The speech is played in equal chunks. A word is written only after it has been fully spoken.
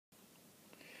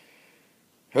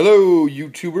Hello,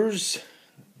 YouTubers.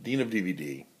 Dean of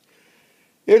DVD.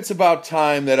 It's about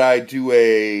time that I do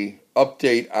a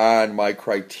update on my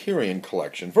Criterion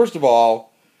collection. First of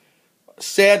all,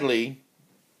 sadly,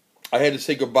 I had to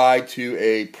say goodbye to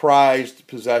a prized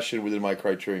possession within my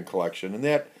Criterion collection, and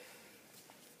that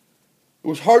it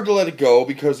was hard to let it go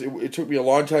because it took me a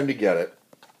long time to get it.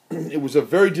 It was a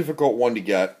very difficult one to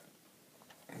get,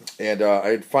 and I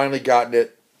had finally gotten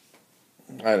it,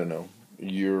 I don't know, a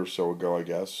year or so ago, I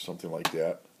guess, something like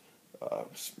that.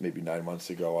 Maybe 9 months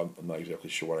ago. I'm not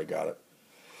exactly sure when I got it.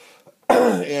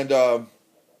 And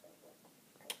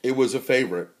it was a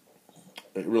favorite.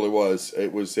 It really was.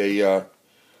 It was a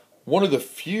one of the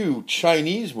few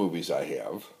Chinese movies I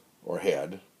have or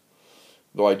had,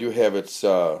 though I do have its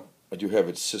sister.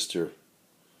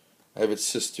 I have its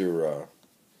sister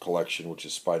collection, which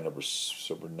is Spy number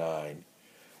 9.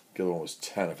 The other one was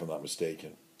 10, if I'm not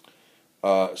mistaken.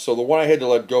 So the one I had to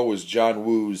let go was John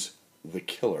Woo's The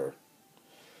Killer,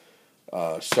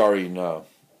 starring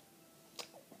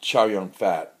Chow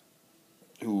Yun-fat,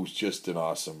 who's just an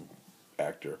awesome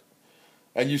actor.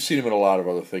 And you've seen him in a lot of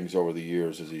other things over the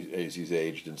years as he's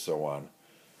aged and so on.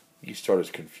 He started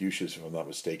as Confucius, if I'm not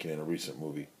mistaken, in a recent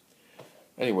movie.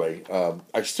 Anyway,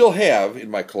 I still have in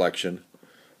my collection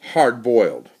Hard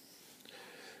Boiled,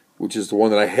 which is the one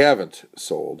that I haven't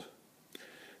sold.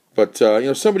 But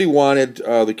somebody wanted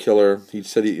The Killer. He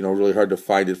said really hard to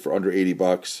find it for under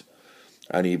 $80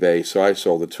 on eBay, so I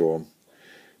sold it to him,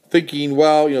 thinking,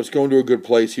 well, it's going to a good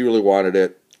place. He really wanted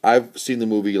it. I've seen the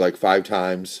movie like 5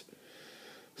 times,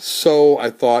 so I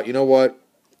thought, you know what,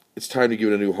 it's time to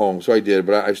give it a new home. So I did,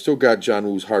 but I've still got John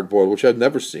Woo's Hard Boiled, which I've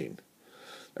never seen.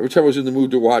 Every time I was in the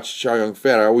mood to watch Chow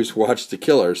Yun-fat, I always watched The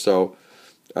Killer, so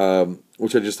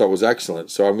which I just thought was excellent.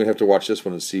 So I'm going to have to watch this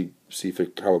one and see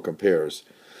how it compares.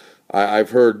 I've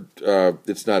heard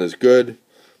it's not as good.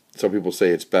 Some people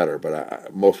say it's better,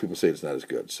 but most people say it's not as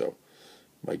good. So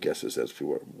my guess is that's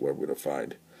what I'm going to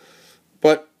find.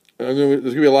 But there's going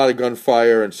to be a lot of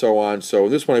gunfire and so on. So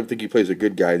in this one, I think he plays a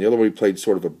good guy. And the other one, he played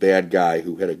sort of a bad guy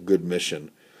who had a good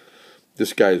mission.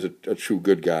 This guy is a true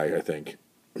good guy, I think.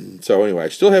 So anyway, I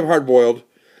still have Hard Boiled.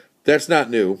 That's not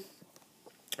new.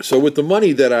 So with the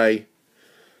money that I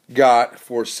got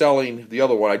for selling the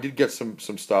other one, I did get some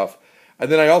stuff. And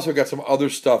then I also got some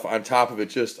other stuff on top of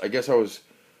it. I guess I was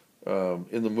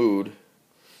in the mood.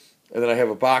 And then I have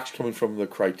a box coming from the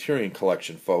Criterion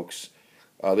collection, folks.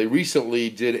 They recently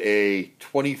did a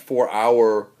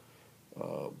 24-hour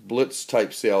Blitz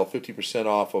type sale, 50%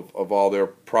 off of all their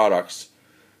products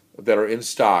that are in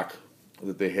stock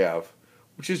that they have,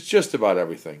 which is just about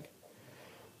everything.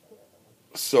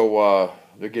 So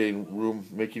they're making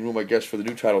room, I guess, for the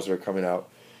new titles that are coming out.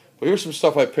 But here's some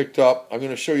stuff I picked up. I'm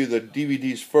going to show you the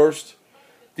DVDs first.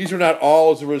 These are not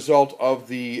all as a result of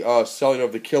the selling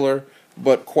of The Killer,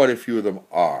 but quite a few of them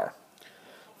are.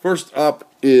 First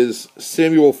up is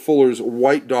Samuel Fuller's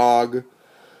White Dog.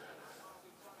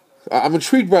 I'm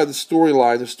intrigued by the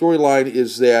storyline. The storyline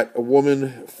is that a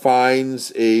woman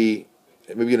finds maybe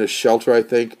in a shelter, I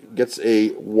think, gets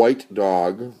a white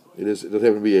dog. It doesn't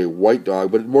have to be a white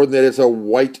dog, but more than that, it's a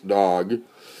white dog,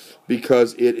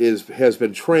 because it has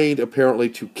been trained apparently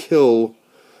to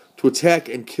attack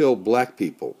and kill black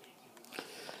people.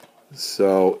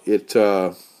 So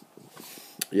interesting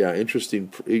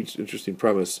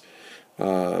premise.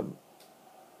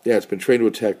 It's been trained to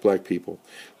attack black people.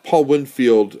 Paul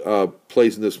Winfield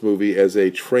plays in this movie as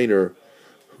a trainer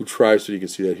who tries to, you can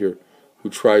see that here, who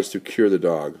tries to cure the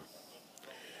dog.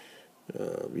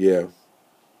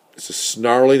 It's a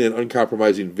snarling and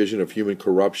uncompromising vision of human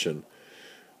corruption.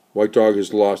 White Dog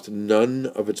has lost none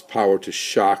of its power to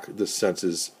shock the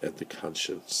senses and the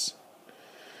conscience.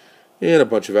 And a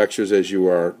bunch of extras, as you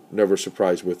are never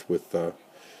surprised with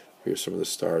here's some of the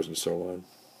stars and so on.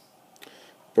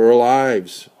 Burl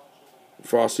Ives,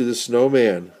 Frosty the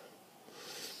Snowman.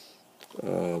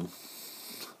 You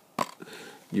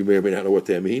may or may not know what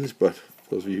that means, but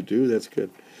for those of you who do, that's good.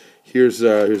 Here's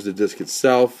the disc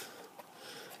itself.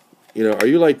 Are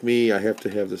you like me? I have to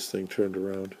have this thing turned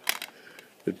around.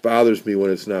 It bothers me when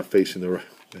it's not facing the right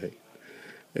way.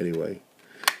 Anyway,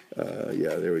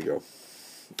 there we go.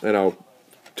 And I'll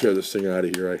tear this thing out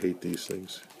of here. I hate these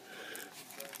things.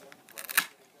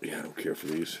 I don't care for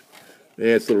these.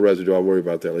 It's a little residue. I'll worry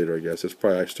about that later, I guess. I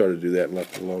started to do that and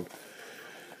left it alone.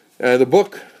 And the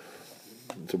book.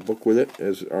 It's a book with it,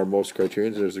 as are most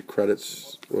Criterions. There's the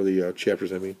credits, or the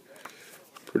chapters, I mean.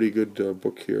 Pretty good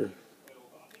book here.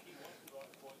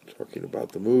 Talking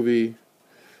about the movie,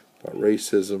 about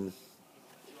racism.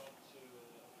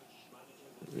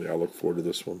 I look forward to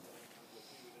this one.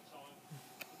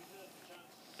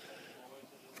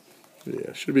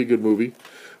 Yeah, should be a good movie.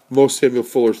 Most Samuel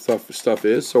Fuller stuff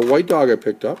is. So White Dog I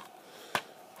picked up.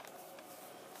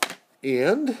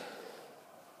 And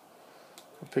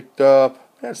I picked up,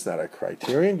 that's not a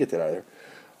Criterion, get that out of there.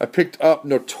 I picked up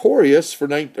Notorious for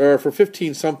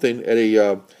 15 something at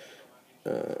a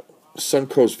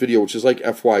Suncoast Video, which is like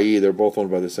FYE. They're both owned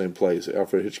by the same place.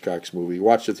 Alfred Hitchcock's movie.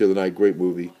 Watched it the other night. Great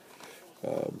movie.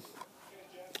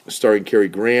 Starring Cary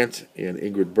Grant and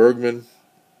Ingrid Bergman.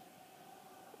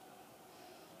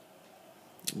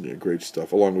 Yeah, great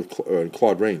stuff. Along with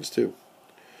Claude Rains, too.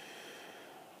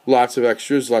 Lots of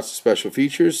extras, lots of special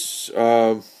features.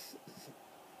 Very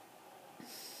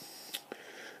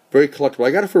collectible.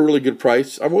 I got it for a really good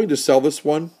price. I'm willing to sell this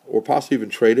one, or possibly even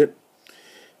trade it.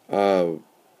 Mainly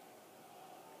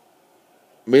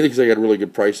because I got a really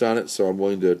good price on it, so I'm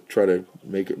willing to try to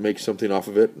make something off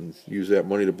of it and use that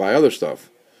money to buy other stuff.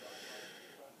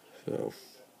 So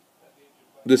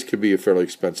this could be a fairly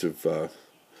expensive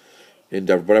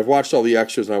endeavor. But I've watched all the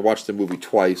extras, and I watched the movie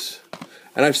twice.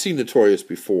 And I've seen Notorious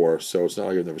before, so it's not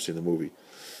like I've never seen the movie.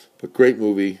 But great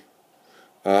movie.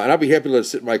 And I'll be happy to let it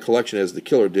sit in my collection as The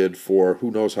Killer did for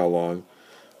who knows how long.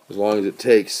 As long as it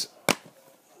takes.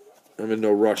 I'm in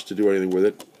no rush to do anything with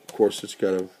it. Of course, it's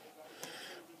got a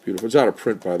beautiful... It's out of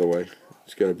print, by the way.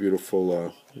 It's got a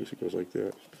beautiful... I guess it goes like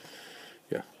that.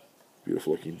 Yeah.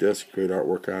 Beautiful looking disc. Great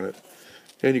artwork on it.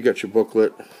 And you got your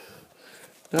booklet.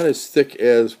 Not as thick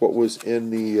as what was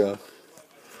in the...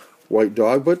 White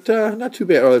Dog, but not too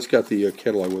bad. Oh, it's got the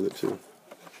catalog with it, too.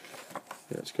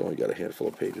 Yeah, it's only got a handful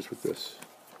of pages with this.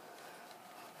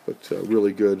 But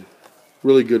really good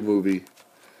movie.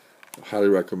 I highly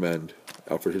recommend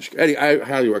Alfred Hitchcock. I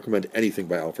highly recommend anything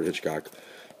by Alfred Hitchcock,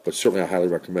 but certainly I highly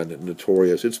recommend it.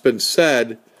 Notorious. It's been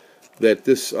said that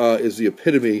this is the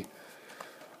epitome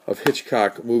of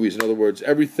Hitchcock movies. In other words,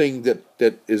 everything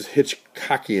that is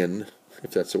Hitchcockian,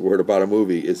 if that's a word, about a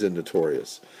movie is in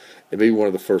Notorious. And maybe one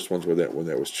of the first ones when that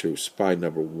was true. Spine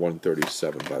number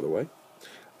 137, by the way,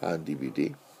 on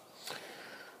DVD.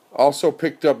 Also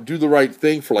picked up Do the Right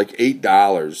Thing for like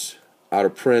 $8 out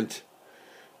of print.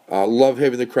 Love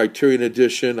having the Criterion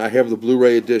edition. I have the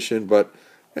Blu-ray edition, but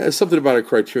there's something about a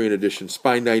Criterion edition,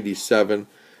 Spine 97,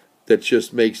 that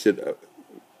just makes it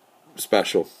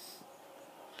special.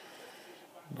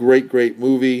 Great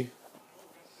movie.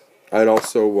 I'd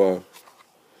also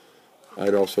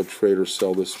trade or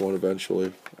sell this one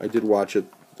eventually. I did watch it.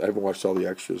 I haven't watched all the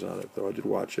extras on it, though. I did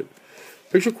watch it.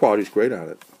 Picture quality is great on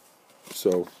it.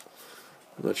 So,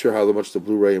 I'm not sure how much the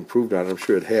Blu-ray improved on it. I'm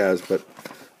sure it has, but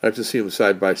I have to see them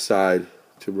side by side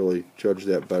to really judge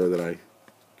that better than I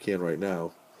can right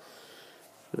now.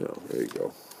 You know, there you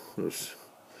go. There's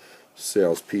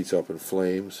Sal's Pizza up in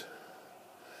flames.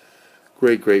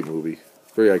 Great movie.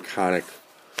 Very iconic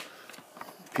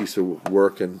piece of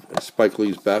work, and Spike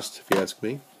Lee's best, if you ask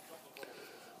me.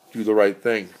 Do the Right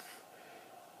Thing.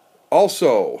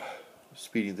 Also,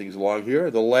 speeding things along here,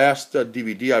 the last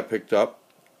DVD I picked up.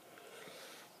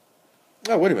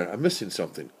 Oh, wait a minute, I'm missing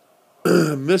something.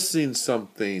 Missing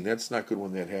something. That's not good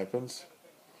when that happens.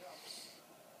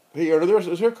 Hey,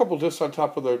 is there a couple discs on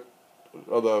top of the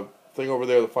thing over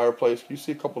there, the fireplace? Can you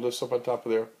see a couple discs up on top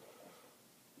of there?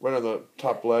 Right on the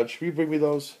top ledge. Can you bring me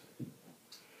those?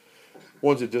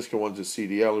 One's a disc and one's a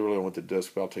CD. I really want the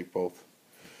disc, but I'll take both.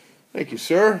 Thank you,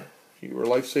 sir. You were a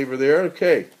lifesaver there.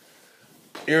 Okay.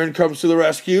 Aaron comes to the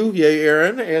rescue. Yay,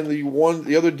 Aaron. And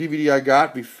the other DVD I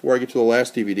got before I get to the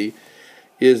last DVD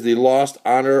is The Lost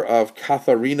Honor of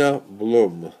Katharina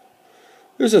Blum.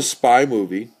 There's a spy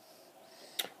movie.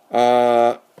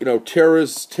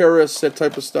 Terrorists, that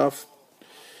type of stuff.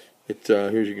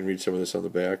 Here you can read some of this on the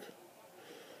back.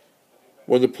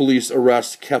 When the police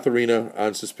arrest Katharina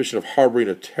on suspicion of harboring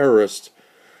a terrorist,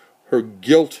 her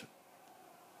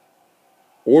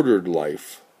ordered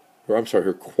life,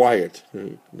 her quiet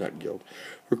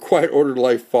ordered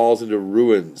life falls into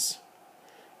ruins.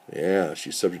 Yeah,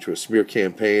 she's subject to a smear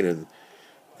campaign, and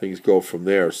things go from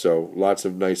there. So lots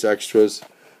of nice extras.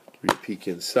 Give you a peek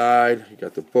inside. You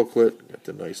got the booklet, you got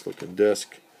the nice looking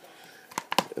disc,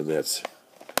 and that's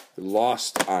The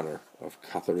Lost Honor of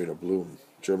Katharina Blum,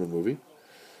 German movie.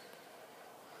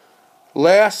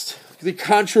 Last, the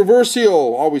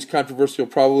controversial, always controversial,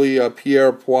 probably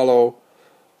Pier Paolo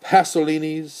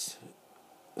Pasolini's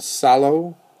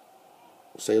Salo,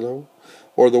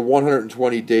 or the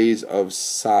 120 Days of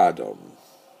Sodom,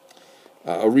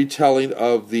 a retelling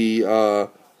of the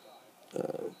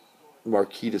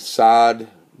Marquis de Sade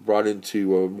brought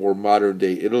into a more modern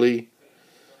day Italy.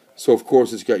 So of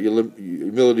course it's got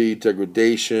humility,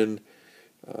 degradation,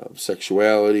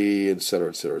 sexuality,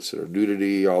 etc.,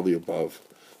 nudity, all the above.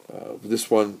 This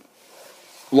one,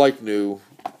 like new,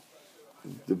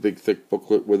 the big thick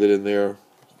booklet with it in there.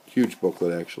 Huge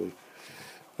booklet, actually.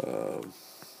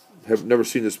 Have never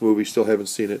seen this movie, still haven't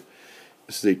seen it.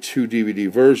 This is a 2 DVD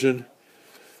version.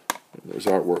 And there's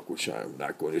artwork, which I'm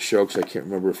not going to show because I can't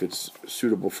remember if it's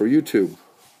suitable for YouTube.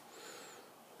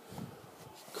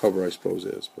 Cover, I suppose,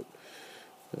 is, but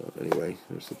anyway,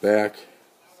 there's the back.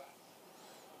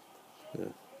 Yeah,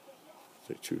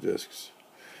 take 2 discs.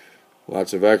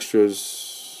 Lots of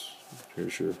extras.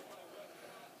 Here's your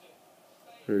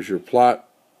plot.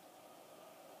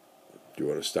 Do you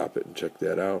want to stop it and check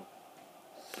that out?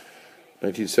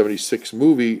 1976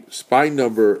 movie, Spy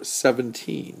Number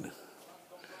 17.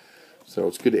 So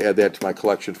it's good to add that to my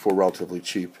collection for relatively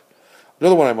cheap.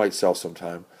 Another one I might sell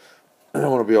sometime. I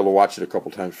want to be able to watch it a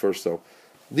couple times first, though.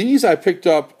 These I picked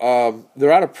up.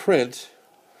 They're out of print.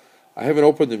 I haven't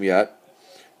opened them yet.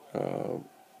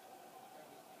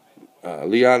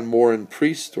 Leon Morin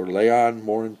Priest, or Leon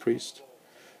Morin Priest.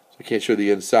 So I can't show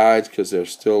the insides because they're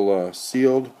still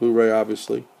sealed. Blu-ray,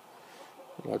 obviously.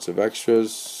 Lots of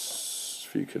extras.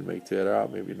 If you can make that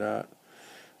out, maybe not.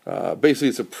 Basically,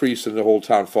 it's a priest, and the whole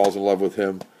town falls in love with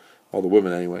him. All the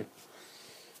women, anyway.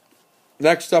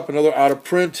 Next up, another out of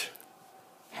print.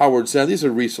 Howard Zahn. These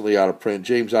are recently out of print.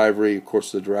 James Ivory, of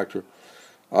course, the director.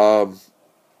 I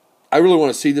really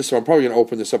want to see this, so I'm probably going to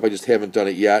open this up. I just haven't done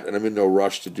it yet, and I'm in no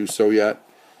rush to do so yet.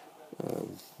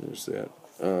 There's that.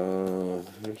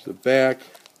 Here's the back.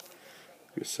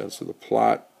 Get a sense of the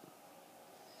plot.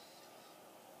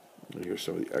 And here's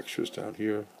some of the extras down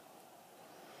here.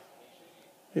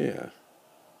 Yeah.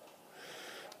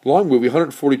 Long movie,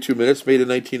 142 minutes, made in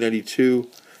 1992.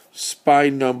 Spy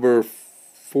Number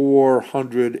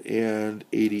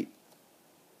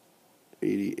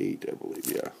 488, I believe,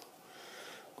 yeah.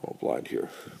 Going blind here.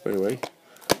 But anyway,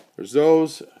 there's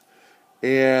those.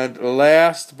 And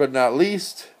last but not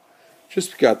least,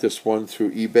 just got this one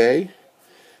through eBay,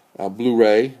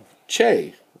 Blu-ray,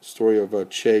 Che, story of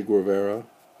Che Guevara,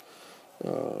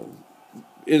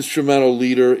 instrumental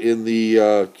leader in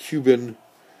the Cuban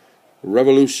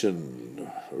Revolution,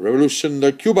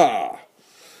 de Cuba,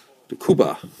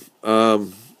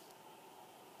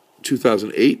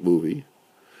 2008 movie,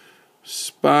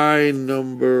 Spy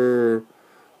Number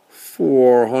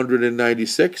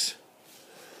 496,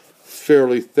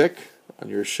 fairly thick on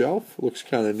your shelf, looks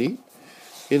kind of neat.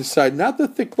 Inside, not the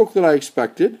thick book that I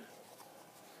expected,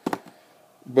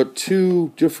 but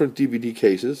 2 different DVD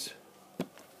cases.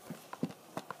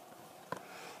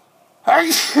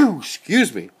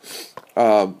 Excuse me.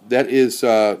 That is,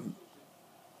 this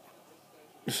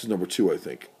is number 2, I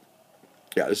think.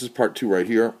 Yeah, this is part 2 right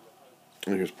here.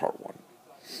 And here's part 1.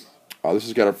 This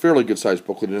has got a fairly good-sized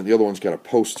booklet in it. The other one's got a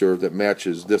poster that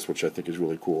matches this, which I think is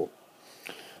really cool.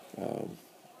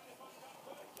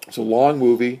 It's a long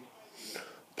movie.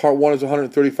 Part 1 is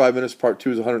 135 minutes. Part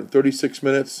 2 is 136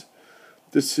 minutes.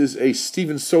 This is a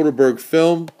Steven Soderbergh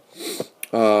film.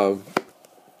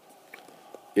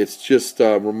 It's just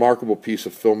a remarkable piece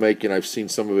of filmmaking. I've seen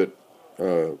some of it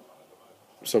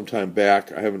some time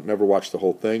back. I haven't never watched the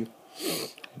whole thing,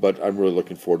 but I'm really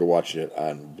looking forward to watching it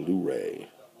on Blu-ray.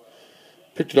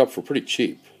 Picked it up for pretty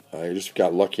cheap. I just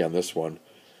got lucky on this one.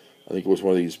 I think it was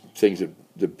one of these things that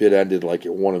the bid ended like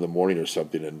at 1 in the morning or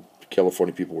something, and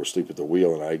California people were asleep at the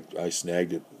wheel, and I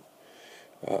snagged it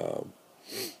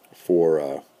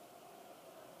for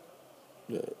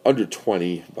under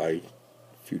 $20 by a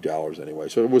few dollars anyway.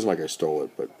 So it wasn't like I stole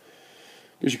it, but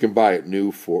because you can buy it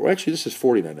new for, well, actually this is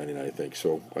 $49.99, I think.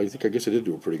 So I guess I did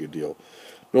do a pretty good deal.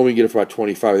 Normally you get it for about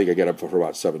 $25. I think I got it for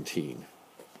about $17.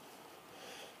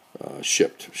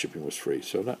 Shipping was free,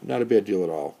 so not a bad deal at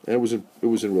all, and it was in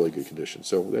really good condition.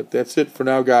 So that's it for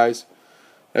now, guys.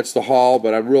 That's the haul,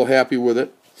 but I'm real happy with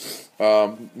it.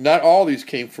 Not all these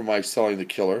came from my Selling the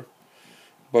Killer,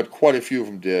 but quite a few of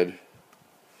them did,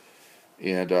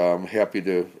 and I'm happy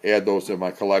to add those to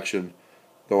my collection.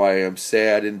 Though I am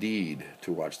sad indeed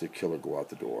to watch the killer go out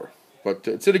the door, but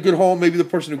it's in a good home. Maybe the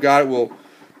person who got it will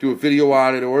do a video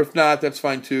on it, or if not, that's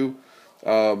fine too.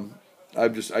 I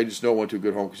just know it went to a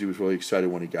good home because he was really excited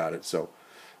when he got it. So,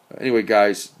 anyway,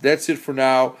 guys, that's it for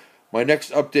now. My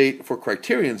next update for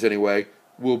Criterion's, anyway,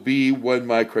 will be when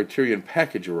my Criterion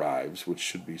package arrives, which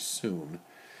should be soon.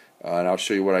 And I'll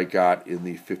show you what I got in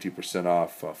the 50%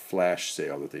 off flash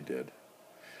sale that they did.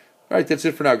 All right, that's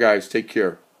it for now, guys. Take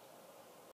care.